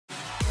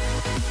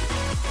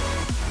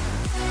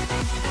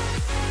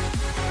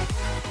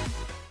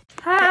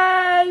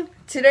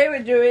today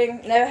we're doing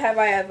Never Have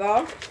I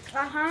Ever.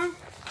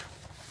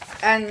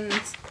 And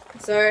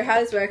so how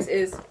this works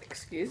is,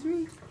 excuse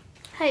me?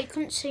 Hey, you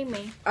couldn't see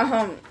me.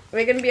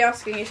 We're going to be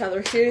asking each other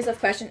a series of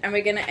questions and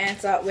we're going to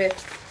answer with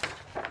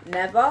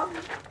never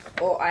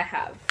or I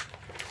have.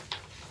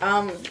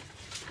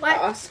 Wait,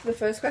 Ask the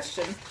first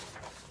question.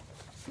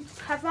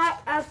 have I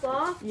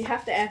ever? You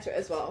have to answer it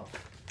as well.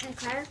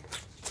 Okay.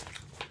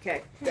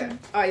 Okay, go.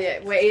 Oh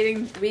yeah,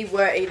 we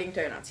were eating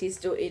donuts. He's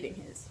still eating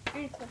his.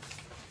 Okay.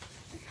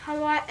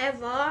 Have I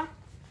ever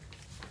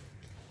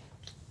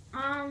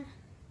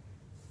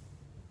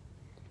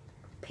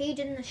peed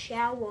in the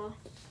shower?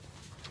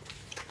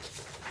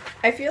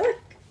 I feel like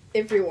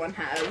everyone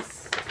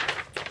has.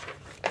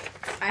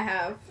 I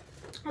have.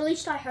 At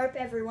least I hope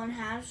everyone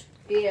has.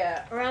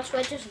 Yeah. Or else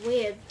we're just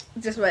weird.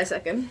 Just wait a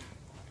second.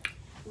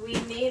 We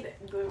need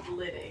good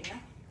lidding.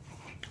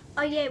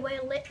 Oh yeah,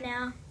 we're lit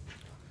now.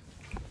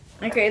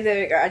 Okay,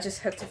 there we go. I just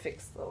had to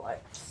fix the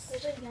lights.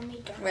 Those are yummy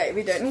donuts. Wait,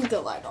 we don't need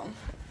the light on.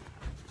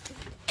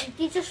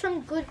 These are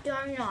some good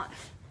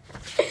donuts.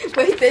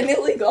 Wait, they're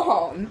nearly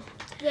gone.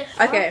 Yes.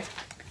 Okay.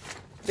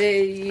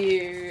 They're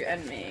you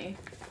and me.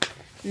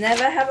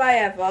 Never have I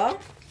ever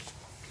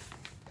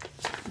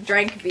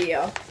drank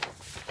beer.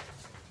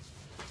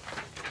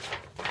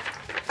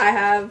 I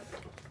have.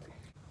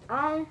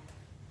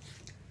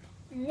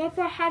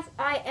 Never have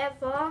I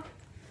ever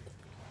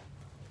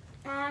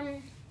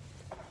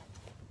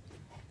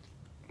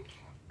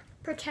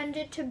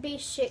pretended to be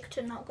sick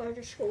to not go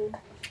to school.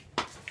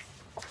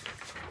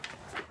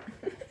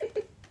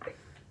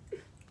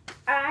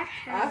 I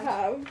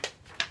have.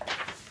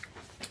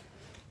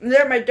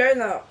 They're my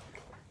donut.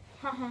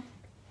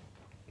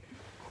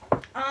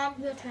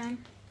 Your turn.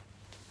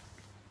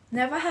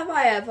 Never have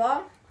I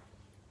ever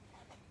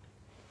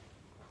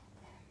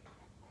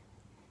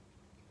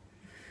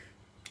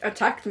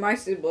attacked my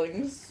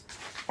siblings.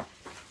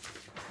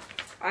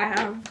 I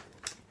have.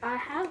 I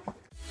have.